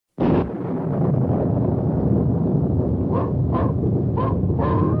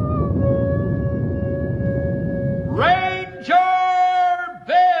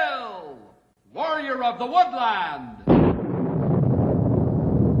the Woodland.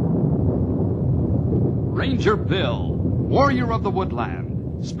 Ranger Bill, warrior of the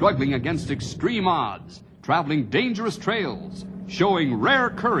woodland, struggling against extreme odds, traveling dangerous trails, showing rare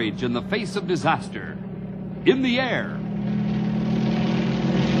courage in the face of disaster. In the air.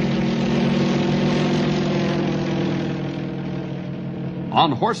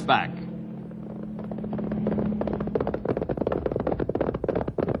 On horseback.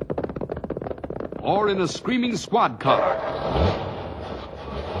 Or in a screaming squad car.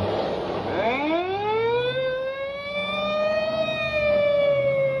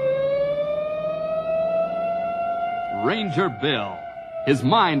 Ranger Bill, his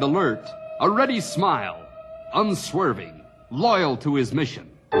mind alert, a ready smile, unswerving, loyal to his mission.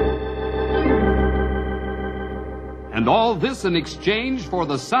 And all this in exchange for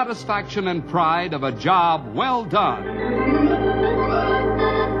the satisfaction and pride of a job well done.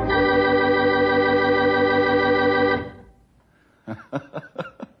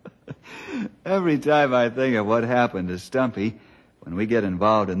 Every time I think of what happened to Stumpy, when we get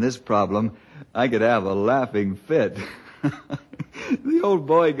involved in this problem, I could have a laughing fit. The old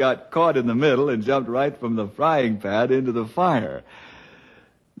boy got caught in the middle and jumped right from the frying pan into the fire.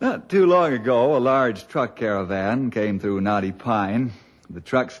 Not too long ago, a large truck caravan came through Knotty Pine. The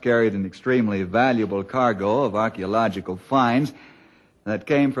trucks carried an extremely valuable cargo of archaeological finds that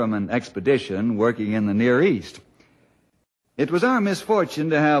came from an expedition working in the Near East. It was our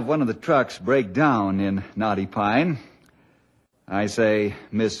misfortune to have one of the trucks break down in Knotty Pine. I say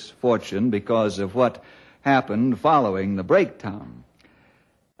misfortune because of what happened following the breakdown.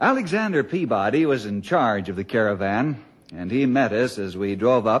 Alexander Peabody was in charge of the caravan, and he met us as we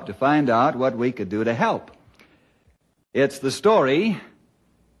drove up to find out what we could do to help. It's the story,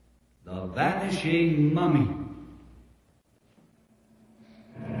 The Vanishing Mummy.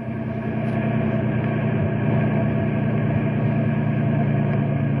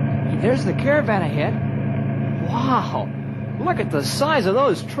 There's the caravan ahead. Wow! Look at the size of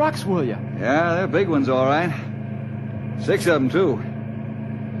those trucks, will you? Yeah, they're big ones, all right. 6 of them, too.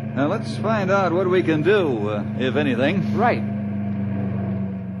 Now, let's find out what we can do, if anything. Right.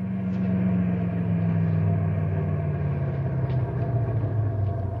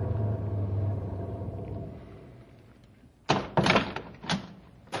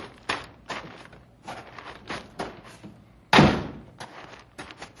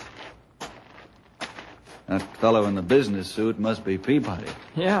 That fellow in the business suit must be Peabody.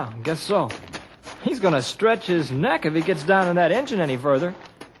 Yeah, I guess so. He's gonna stretch his neck if he gets down in that engine any further.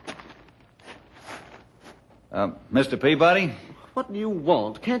 Mr. Peabody? What do you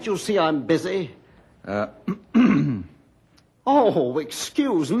want? Can't you see I'm busy? Oh,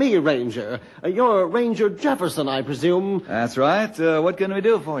 excuse me, Ranger. You're Ranger Jefferson, I presume. That's right. What can we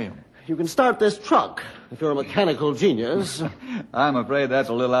do for you? You can start this truck, if you're a mechanical genius. I'm afraid that's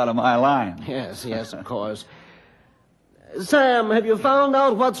a little out of my line. Yes, of course. Sam, have you found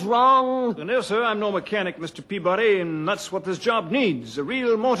out what's wrong? No, sir, I'm no mechanic, Mr. Peabody, and that's what this job needs, a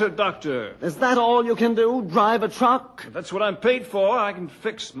real motor doctor. Is that all you can do? Drive a truck? That's what I'm paid for. I can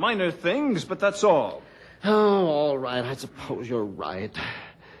fix minor things, but that's all. Oh, all right. I suppose you're right.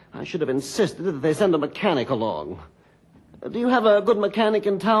 I should have insisted that they send a mechanic along. Do you have a good mechanic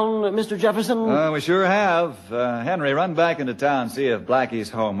in town, Mr. Jefferson? We sure have. Henry, run back into town and see if Blackie's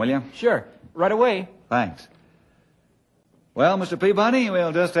home, will you? Sure. Right away. Thanks. Well, Mr. Peabody,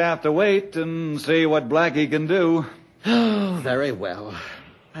 we'll just have to wait and see what Blackie can do. Oh, very well.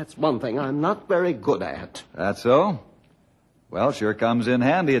 That's one thing I'm not very good at. That's so? Well, sure comes in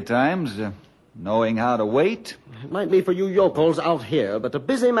handy at times, knowing how to wait. It might be for you yokels out here, but a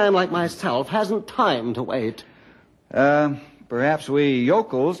busy man like myself hasn't time to wait. Perhaps we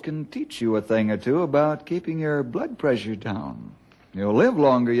yokels can teach you a thing or two about keeping your blood pressure down. You'll live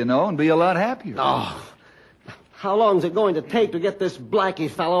longer, you know, and be a lot happier. Oh, how long's it going to take to get this Blackie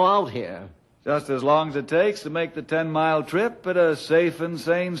fellow out here? Just as long as it takes to make the 10-mile trip at a safe and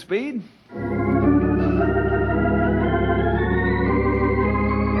sane speed.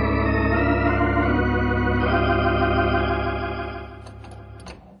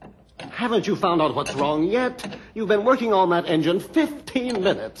 Haven't you found out what's wrong yet? You've been working on that engine 15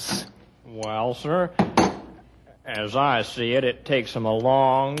 minutes. Well, sir, as I see it, it takes them a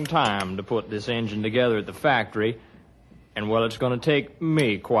long time to put this engine together at the factory. And, well, it's going to take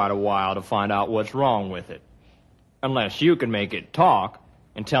me quite a while to find out what's wrong with it. Unless you can make it talk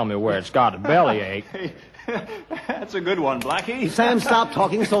and tell me where it's got a bellyache. That's a good one, Blackie. Sam, stop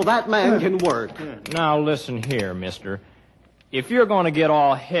talking so that man can work. Now, listen here, mister. If you're going to get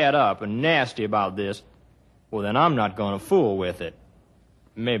all head up and nasty about this, well, then I'm not going to fool with it.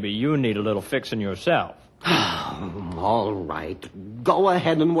 Maybe you need a little fixing yourself. All right. Go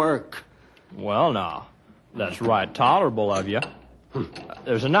ahead and work. Well, now, that's right tolerable of you.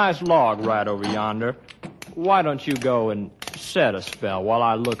 There's a nice log right over yonder. Why don't you go and set a spell while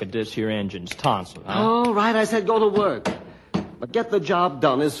I look at this here engine's tonsil, huh? All right, I said go to work. But get the job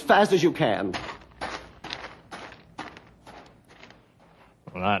done as fast as you can.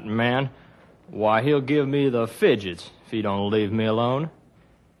 That man, why, he'll give me the fidgets if he don't leave me alone.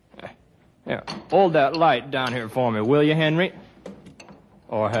 Here, hold that light down here for me, will you, Henry?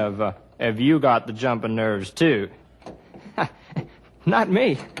 Or have you got the jumping nerves, too? Not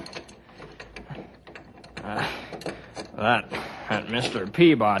me. That Mr.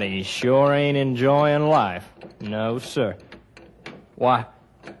 Peabody sure ain't enjoying life. No, sir. Why,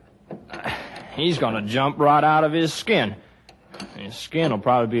 he's gonna jump right out of his skin. His skin will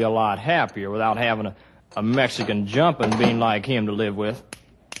probably be a lot happier without having a Mexican jumping bean like him to live with.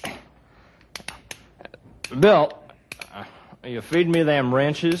 Bill, are you feeding me them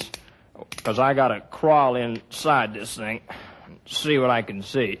wrenches? 'Cause I gotta crawl inside this thing and see what I can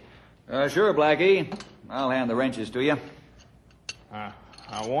see. Sure, Blackie. I'll hand the wrenches to you. I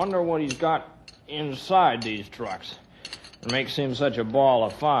wonder what he's got inside these trucks. It makes him such a ball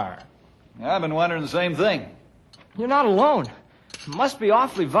of fire. I've been wondering the same thing. You're not alone. Must be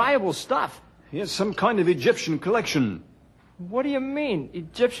awfully valuable stuff. He has some kind of Egyptian collection. What do you mean,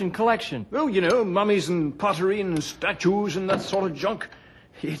 Egyptian collection? Well, you know, mummies and pottery and statues and that sort of junk.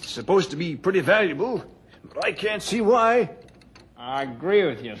 It's supposed to be pretty valuable, but I can't see why. I agree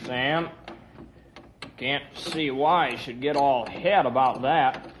with you, Sam. Can't see why he should get all head about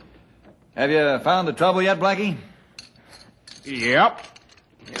that. Have you found the trouble yet, Blackie? Yep.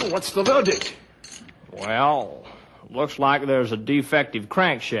 What's the verdict? Well, looks like there's a defective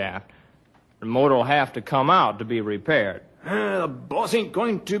crankshaft. The motor'll have to come out to be repaired. The boss ain't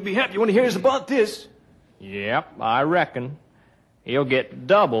going to be happy when he hears about this. Yep, I reckon. He'll get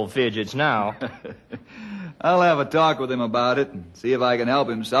double fidgets now. I'll have a talk with him about it and see if I can help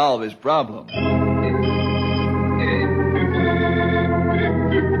him solve his problem.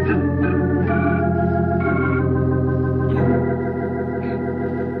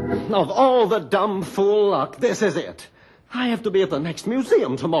 Of all the dumb fool luck, this is it. I have to be at the next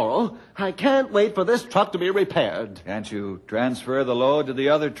museum tomorrow. I can't wait for this truck to be repaired. Can't you transfer the load to the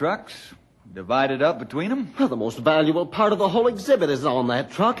other trucks? Divide it up between them? Well, the most valuable part of the whole exhibit is on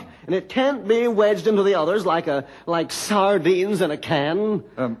that truck, and it can't be wedged into the others like sardines in a can.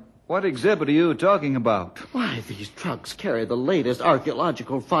 What exhibit are you talking about? Why, these trucks carry the latest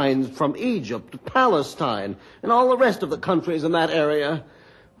archaeological finds from Egypt, Palestine, and all the rest of the countries in that area.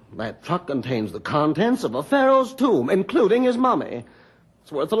 That truck contains the contents of a pharaoh's tomb, including his mummy.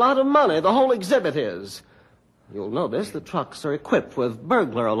 It's worth a lot of money, the whole exhibit is. You'll notice the trucks are equipped with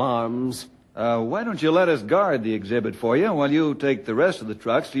burglar alarms. Why don't you let us guard the exhibit for you while you take the rest of the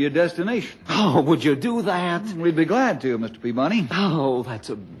trucks to your destination? Oh, would you do that? We'd be glad to, Mr. Peabody. Oh, that's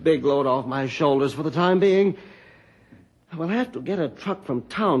a big load off my shoulders for the time being. We'll have to get a truck from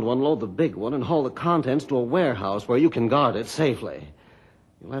town to unload the big one and haul the contents to a warehouse where you can guard it safely.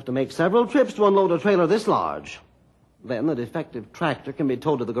 You'll have to make several trips to unload a trailer this large. Then the defective tractor can be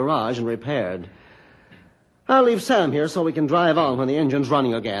towed to the garage and repaired. I'll leave Sam here so we can drive on when the engine's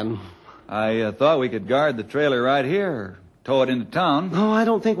running again. I thought we could guard the trailer right here, or tow it into town. No, I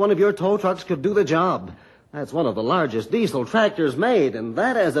don't think one of your tow trucks could do the job. That's one of the largest diesel tractors made, and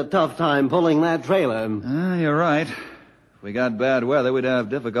that has a tough time pulling that trailer. You're right. If we got bad weather, we'd have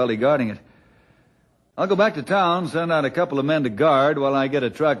difficulty guarding it. I'll go back to town, send out a couple of men to guard while I get a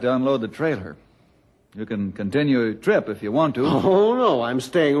truck to unload the trailer. You can continue your trip if you want to. Oh, no, I'm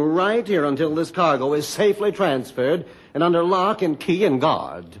staying right here until this cargo is safely transferred and under lock and key and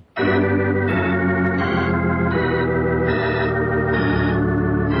guard.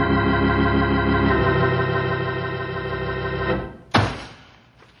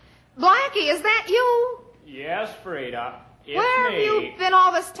 Blackie, is that you? Yes, Frida. It's Where me. have you been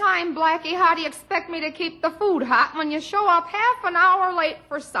all this time, Blackie? How do you expect me to keep the food hot when you show up half an hour late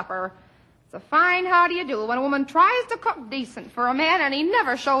for supper? It's a fine how do you do when a woman tries to cook decent for a man and he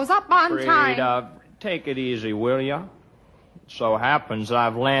never shows up on time. Frida, take it easy, will ya? So happens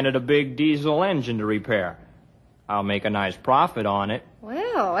I've landed a big diesel engine to repair. I'll make a nice profit on it.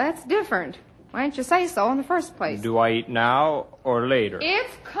 Well, that's different. Why didn't you say so in the first place? Do I eat now or later?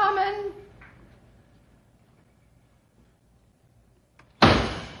 It's coming.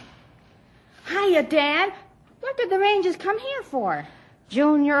 Hiya, Dad. What did the Rangers come here for?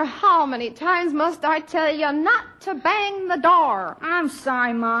 Junior, how many times must I tell you not to bang the door? I'm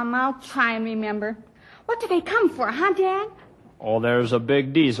sorry, Mom. I'll try and remember. What did they come for, huh, Dad? or there's a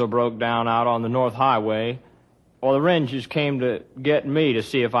big diesel broke down out on the North Highway, or the Rangers came to get me to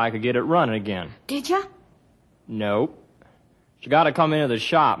see if I could get it running again. Did ya? Nope. She got to come into the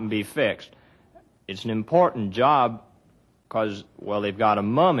shop and be fixed. It's an important job, 'cause, well, they've got a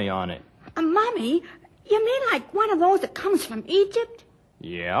mummy on it. A mummy? You mean like one of those that comes from Egypt?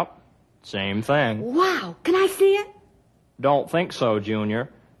 Yep, same thing. Wow, can I see it? Don't think so, Junior.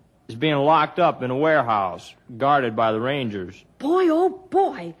 It's being locked up in a warehouse, guarded by the Rangers. Boy, oh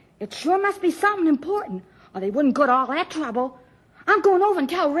boy, it sure must be something important, or they wouldn't go to all that trouble. I'm going over and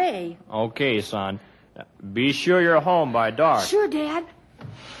tell Ray. Okay, son. Be sure you're home by dark. Sure, Dad.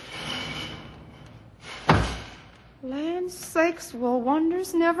 Land sakes, will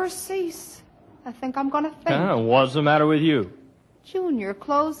wonders never cease? I think I'm going to faint. What's the matter with you? Junior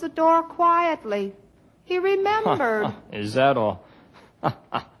closed the door quietly. He remembered. Is that all?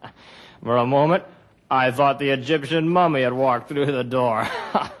 For a moment, I thought the Egyptian mummy had walked through the door.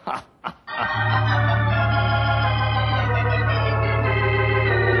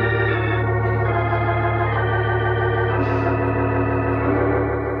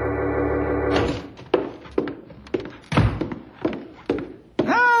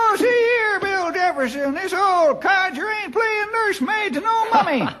 Now, see here, Bill Jefferson. This old codger ain't playing nursemaid to no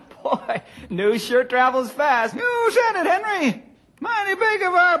mummy. Boy, news sure travels fast. You said it, Henry. Mighty big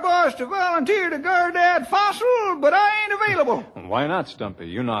of our boss to volunteer to guard that fossil, but I ain't available. Why not, Stumpy?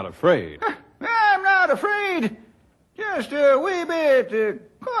 You're not afraid. I'm not afraid. Just a wee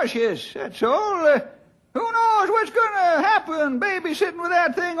bit cautious, that's all. Who knows what's gonna happen babysitting with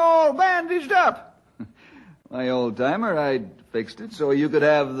that thing all bandaged up? My old-timer, I'd fixed it so you could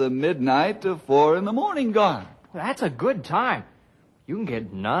have the midnight to 4 in the morning guard. That's a good time. You can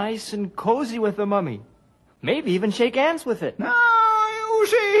get nice and cozy with the mummy. Maybe even shake hands with it. Now, you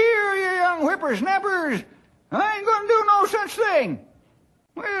see here, you young whippersnappers. I ain't gonna do no such thing.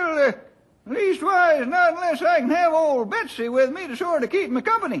 Well, leastwise, not unless I can have old Betsy with me to sort of keep me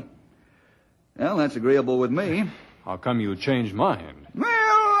company. Well, that's agreeable with me. How come you changed mind? Well,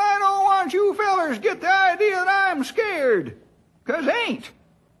 I don't want you fellers to get the idea that I'm scared. 'Cause ain't.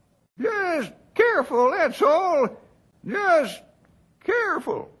 Just careful, that's all. Just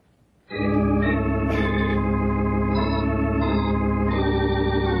careful.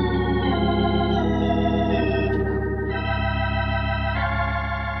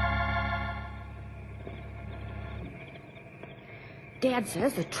 Dad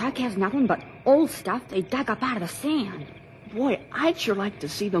says the truck has nothing but old stuff they dug up out of the sand. Boy, I'd sure like to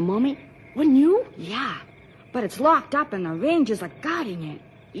see the mummy. Wouldn't you? Yeah, but it's locked up and the Rangers are guarding it.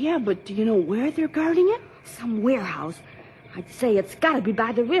 Yeah, but do you know where they're guarding it? Some warehouse. I'd say it's got to be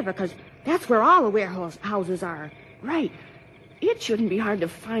by the river, 'cause that's where all the warehouses are. Right. It shouldn't be hard to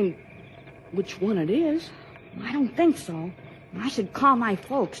find which one it is. I don't think so. I should call my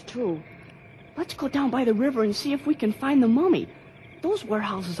folks, too. Let's go down by the river and see if we can find the mummy. Those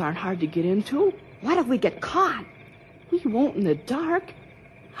warehouses aren't hard to get into. What if we get caught? We won't in the dark.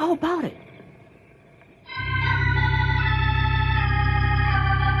 How about it?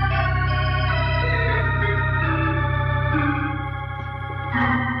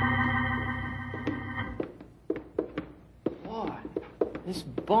 Boy, this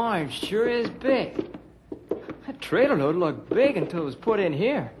barn sure is big. That trailer load looked big until it was put in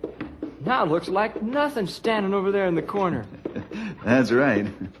here. Now it looks like nothing standing over there in the corner. That's right.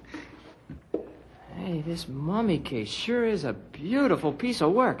 Hey, this mummy case sure is a beautiful piece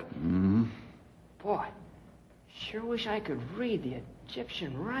of work. Mm-hmm. Boy, sure wish I could read the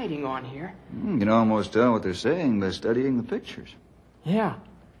Egyptian writing on here. You can almost tell what they're saying by studying the pictures. Yeah,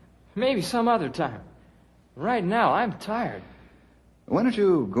 maybe some other time. Right now, I'm tired. Why don't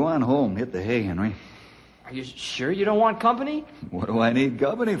you go on home, hit the hay, Henry? Are you sure you don't want company? What do I need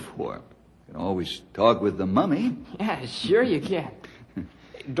company for? You can always talk with the mummy. Yeah, sure you can.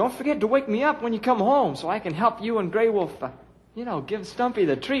 Don't forget to wake me up when you come home so I can help you and Grey Wolf, give Stumpy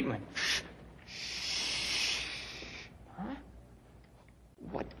the treatment. Shh. Huh?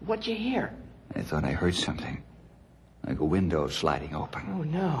 What'd you hear? I thought I heard something. Like a window sliding open. Oh,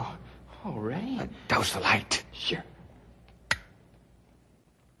 no. Already? Douse the light. Sure.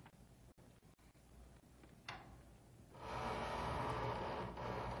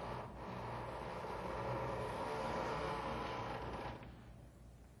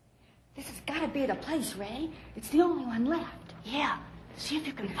 This has got to be the place, Ray. It's the only one left. Yeah. See if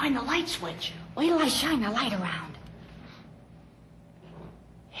you can find the light switch. Wait till I shine the light around.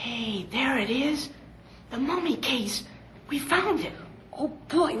 Hey, there it is. The mummy case. We found it. Oh,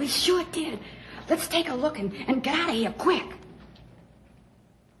 boy, we sure did. Let's take a look and get out of here quick.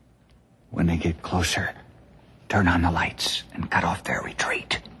 When they get closer, turn on the lights and cut off their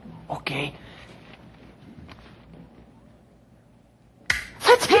retreat. Okay.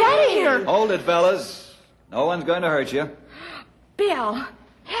 Let's get out of here. Hold it, fellas. No one's going to hurt you. Bill,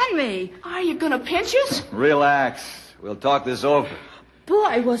 Henry. Are you gonna pinch us? Relax. We'll talk this over.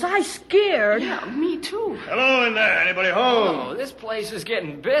 Boy, was I scared. Yeah, me too. Hello in there. Anybody home? Oh, this place is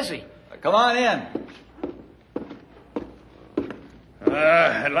getting busy. Come on in.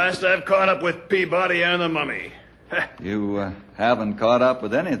 At last I've caught up with Peabody and the mummy. You haven't caught up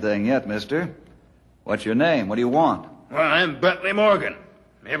with anything yet, mister. What's your name? What do you want? Well, I'm Bentley Morgan.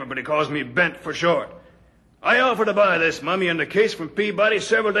 Everybody calls me Bent for short. I offered to buy this mummy and the case from Peabody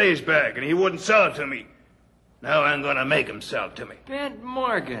several days back, and he wouldn't sell it to me. Now I'm gonna make him sell it to me. Ben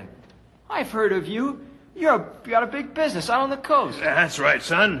Morgan. I've heard of you. You got a big business out on the coast. That's right,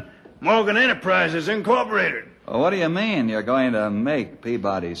 son. Morgan Enterprises Incorporated. Well, what do you mean you're going to make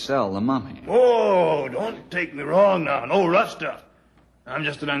Peabody sell the mummy? Oh, don't take me wrong now. No rough stuff. I'm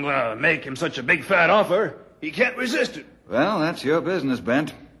just that I'm gonna make him such a big fat offer, he can't resist it. Well, that's your business,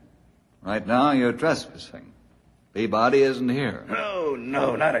 Bent. Right now, you're trespassing. Peabody isn't here.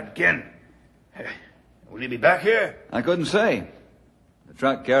 No, not again. Will he be back here? I couldn't say. The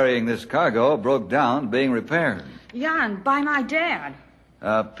truck carrying this cargo broke down, being repaired. Yeah, and by my dad.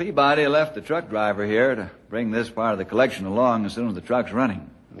 Peabody left the truck driver here to bring this part of the collection along as soon as the truck's running.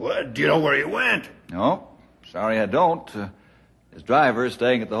 What? Do you know where he went? No, sorry I don't. His driver is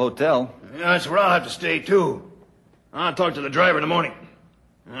staying at the hotel. Yeah, that's where I'll have to stay, too. I'll talk to the driver in the morning.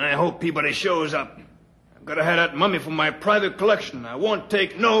 I hope Peabody shows up. I've got to have that mummy from my private collection. I won't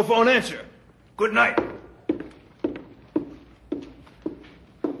take no for an answer. Good night.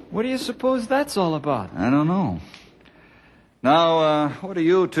 What do you suppose that's all about? I don't know. Now, what are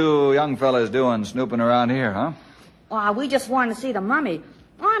you two young fellas doing snooping around here, huh? Oh, we just wanted to see the mummy.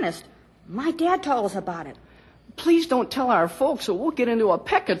 Honest. My dad told us about it. Please don't tell our folks or we'll get into a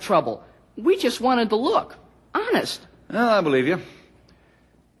peck of trouble. We just wanted to look. Honest. Well, I believe you.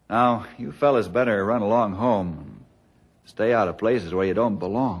 Now, you fellas better run along home and stay out of places where you don't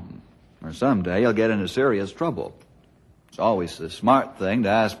belong, or someday you'll get into serious trouble. It's always the smart thing to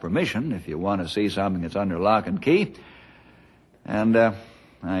ask permission if you want to see something that's under lock and key. And,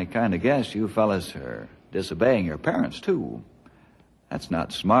 I kind of guess you fellas are disobeying your parents, too. That's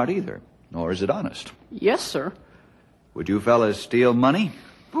not smart either, nor is it honest. Yes, sir. Would you fellas steal money?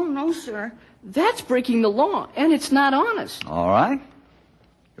 Oh, no, sir. That's breaking the law, and it's not honest. All right.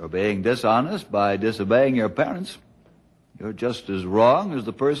 You're being dishonest by disobeying your parents. You're just as wrong as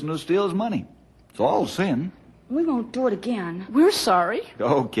the person who steals money. It's all sin. We won't do it again. We're sorry.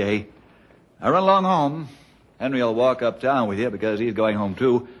 Okay. Now run along home. Henry will walk uptown with you because he's going home,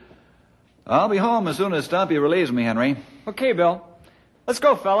 too. I'll be home as soon as Stumpy relieves me, Henry. Okay, Bill. Let's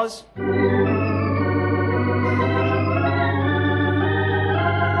go, fellas.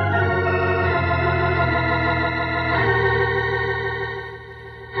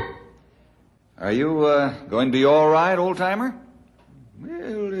 Are you going to be all right, old-timer?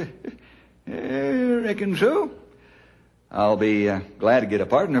 Well, I reckon so. I'll be glad to get a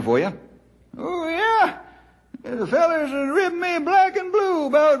partner for you. Oh, yeah? The fellers has ribbed me black and blue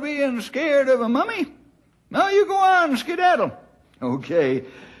about being scared of a mummy. Now you go on, skedaddle. Okay.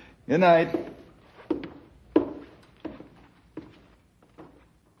 Good night.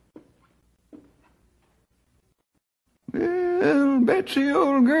 Well, Betsy,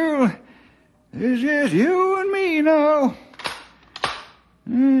 old girl, it's just you and me now.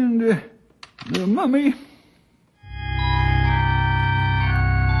 And the mummy.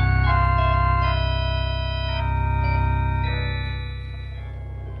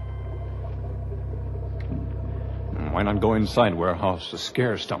 Why not go inside warehouse to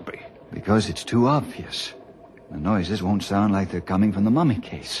scare Stumpy? Because it's too obvious. The noises won't sound like they're coming from the mummy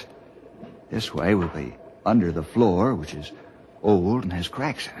case. This way we'll be under the floor, which is old and has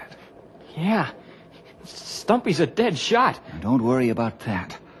cracks in it. Yeah. Stumpy's a dead shot. Now, don't worry about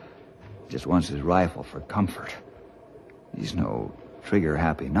that. He just wants his rifle for comfort. He's no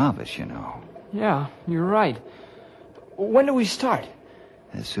trigger-happy novice, you know. Yeah, you're right. When do we start?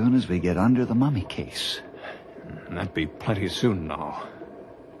 As soon as we get under the mummy case. That'd be plenty soon now.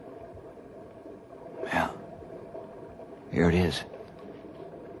 Well, here it is.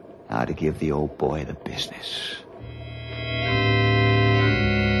 How to give the old boy the business.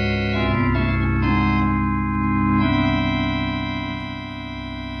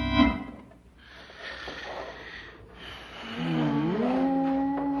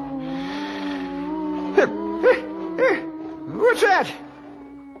 What's that?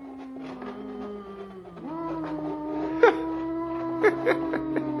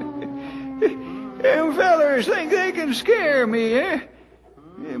 Them feller Neighbors think they can scare me, eh?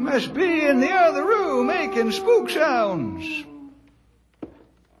 You must be in the other room making spook sounds.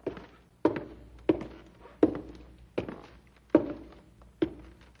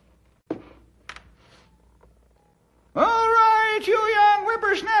 All right, you young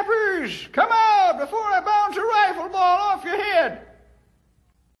whippersnappers, come out before I bounce a rifle ball off your head.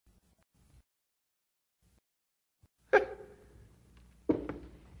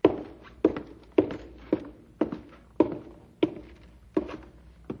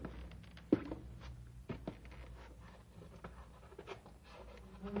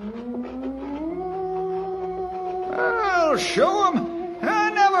 I'll show 'em. I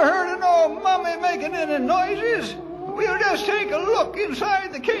never heard of no mummy making any noises. We'll just take a look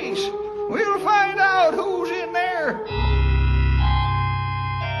inside the case. We'll find out who's in there.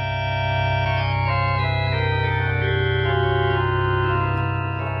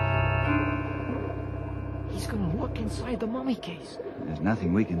 He's gonna look inside the mummy case. There's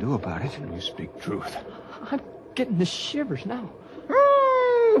nothing we can do about it. You speak truth. I'm getting the shivers now.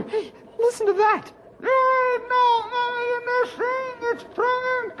 Hey, Listen to that. there's no mummy in this thing. It's plumb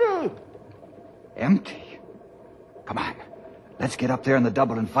empty. Empty? Come on. Let's get up there in the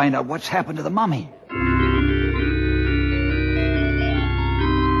double and find out what's happened to the mummy.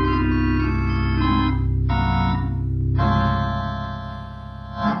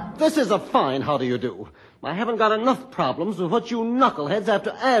 This is a fine how do you do. I haven't got enough problems with what you knuckleheads have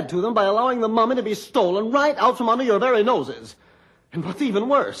to add to them by allowing the mummy to be stolen right out from under your very noses. And what's even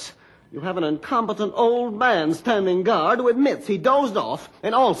worse, you have an incompetent old man standing guard who admits he dozed off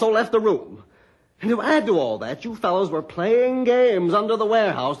and also left the room. And to add to all that, you fellows were playing games under the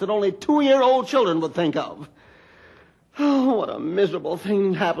warehouse that only 2-year-old children would think of. Oh, what a miserable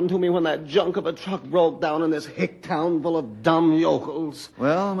thing happened to me when that junk of a truck broke down in this hick town full of dumb yokels.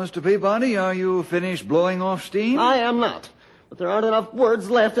 Well, Mr. Peabody, are you finished blowing off steam? I am not. But there aren't enough words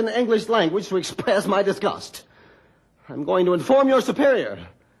left in the English language to express my disgust. I'm going to inform your superior.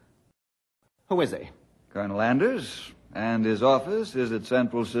 Who is he? Colonel Anders, and his office is at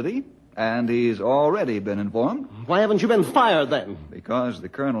Central City, and he's already been informed. Why haven't you been fired then? Because the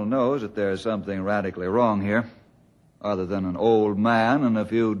colonel knows that there's something radically wrong here. Other than an old man and a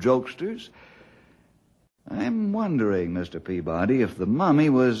few jokesters. I'm wondering, Mr. Peabody, if the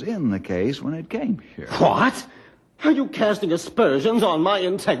mummy was in the case when it came here. What? Are you casting aspersions on my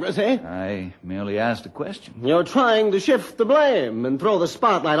integrity? I merely asked a question. You're trying to shift the blame and throw the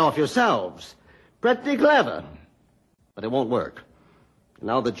spotlight off yourselves. Pretty clever. But it won't work.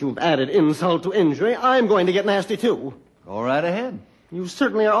 Now that you've added insult to injury, I'm going to get nasty too. Go right ahead. You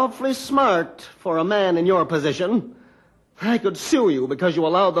certainly are awfully smart for a man in your position. I could sue you because you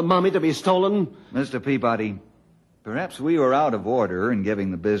allowed the mummy to be stolen. Mr. Peabody, perhaps we were out of order in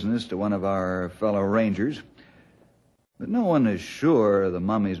giving the business to one of our fellow rangers. But no one is sure the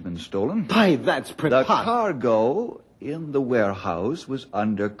mummy's been stolen. Why, that's The preposterous. cargo in the warehouse was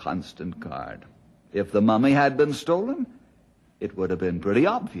under constant guard. If the mummy had been stolen, it would have been pretty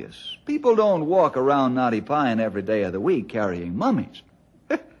obvious. People don't walk around Knotty Pine every day of the week carrying mummies.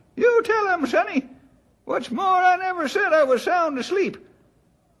 You tell him, Sonny. What's more, I never said I was sound asleep.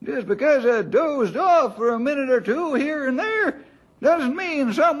 Just because I dozed off for a minute or two here and there doesn't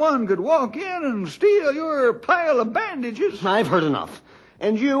mean someone could walk in and steal your pile of bandages. I've heard enough.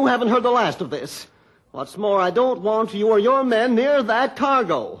 And you haven't heard the last of this. What's more, I don't want you or your men near that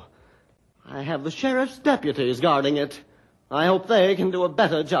cargo. I have the sheriff's deputies guarding it. I hope they can do a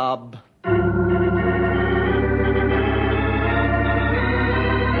better job.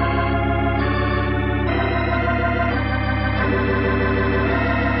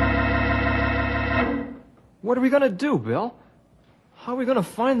 What are we going to do, Bill? How are we going to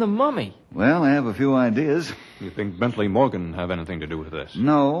find the mummy? Well, I have a few ideas. You think Bentley Morgan have anything to do with this?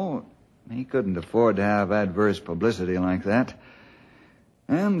 No, he couldn't afford to have adverse publicity like that.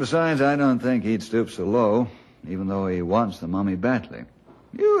 And besides, I don't think he'd stoop so low, even though he wants the mummy badly.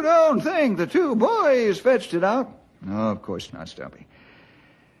 You don't think the two boys fetched it out? No, of course not, Stumpy.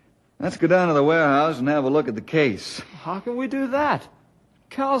 Let's go down to the warehouse and have a look at the case. How can we do that?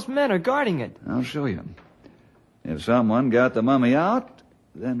 Cal's men are guarding it. I'll show you. If someone got the mummy out,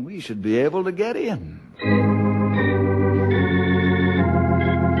 then we should be able to get in.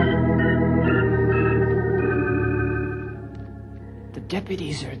 The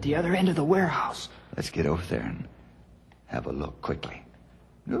deputies are at the other end of the warehouse. Let's get over there and have a look quickly.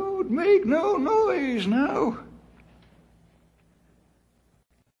 Don't make no noise now.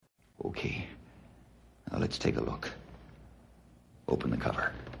 Okay. Now let's take a look. Open the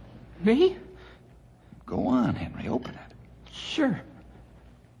cover. Me? Go on, Henry. Open it. Sure.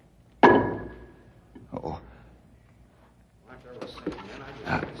 Uh-oh.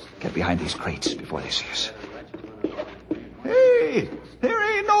 behind these crates before they see us. Hey,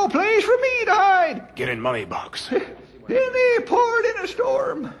 there ain't no place for me to hide. Get in mummy box. In a port in a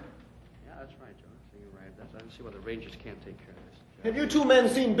storm. Yeah, that's right, John. So you're right. I don't see why the Rangers can't take care of this. Have you two men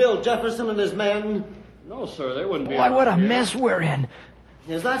seen Bill Jefferson and his men? No, sir, they wouldn't be. Boy, what a mess we're in.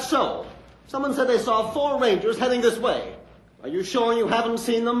 Is that so? Someone said they saw 4 Rangers heading this way. Are you sure you haven't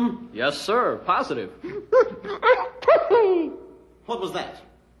seen them? Yes, sir. Positive. What was that?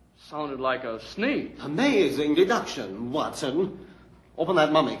 Sounded like a sneeze. Amazing deduction, Watson. Open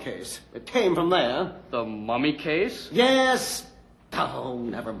that mummy case. It came from there. The mummy case? Yes. Oh,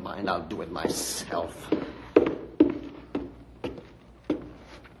 never mind. I'll do it myself.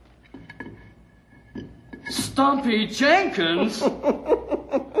 Stumpy Jenkins?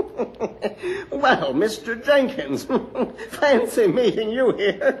 Well, Mr. Jenkins, fancy meeting you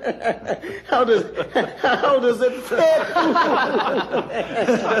here. How does it fit?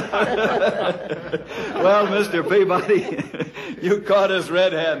 Well, Mr. Peabody, you caught us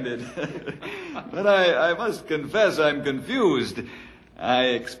red-handed. But I must confess I'm confused. I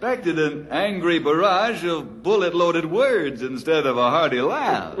expected an angry barrage of bullet-loaded words instead of a hearty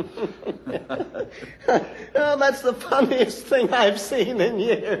laugh. Oh, that's the funniest thing I've seen in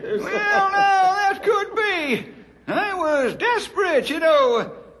years. Well, now, that could be. I was desperate, you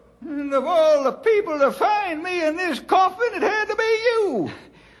know. And of all the people to find me in this coffin, it had to be you.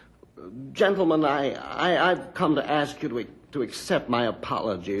 Gentlemen, I've come to ask you to accept my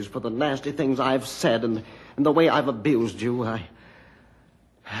apologies for the nasty things I've said and the way I've abused you.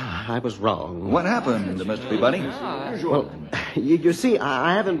 I was wrong. What happened, Mr. Peabody? Well, you see,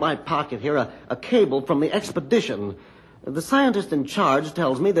 I have in my pocket here a cable from the expedition. The scientist in charge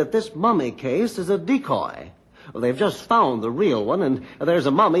tells me that this mummy case is a decoy. Well, they've just found the real one, and there's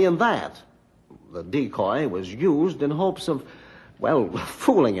a mummy in that. The decoy was used in hopes of, well,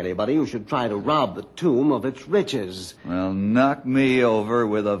 fooling anybody who should try to rob the tomb of its riches. Well, knock me over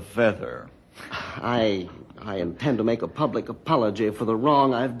with a feather. I intend to make a public apology for the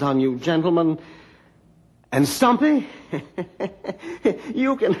wrong I've done you, gentlemen. And Stumpy,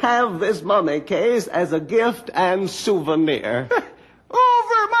 you can have this mummy case as a gift and souvenir.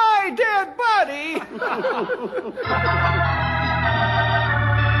 Over my dead body!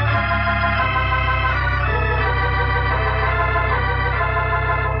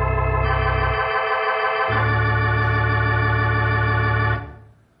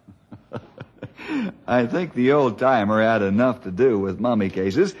 I think the old-timer had enough to do with mummy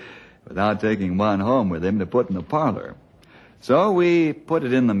cases without taking one home with him to put in the parlor. So we put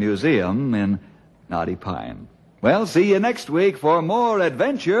it in the museum in Knotty Pine. Well, see you next week for more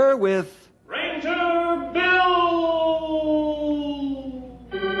adventure with... Ranger Bill!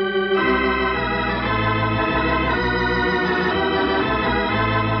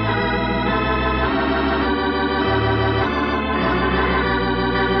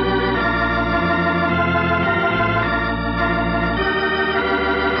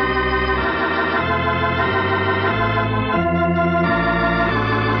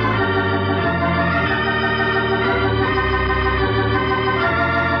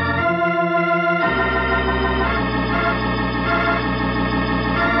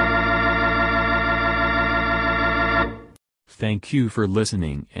 Thank you for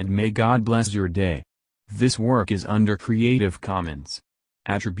listening and may God bless your day. This work is under Creative Commons.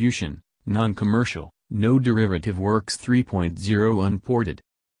 Attribution, non-commercial, no derivative works 3.0 unported.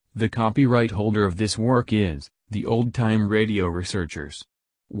 The copyright holder of this work is, the Old Time Radio Researchers.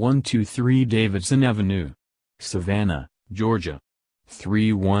 123 Davidson Avenue, Savannah, Georgia.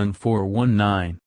 31419.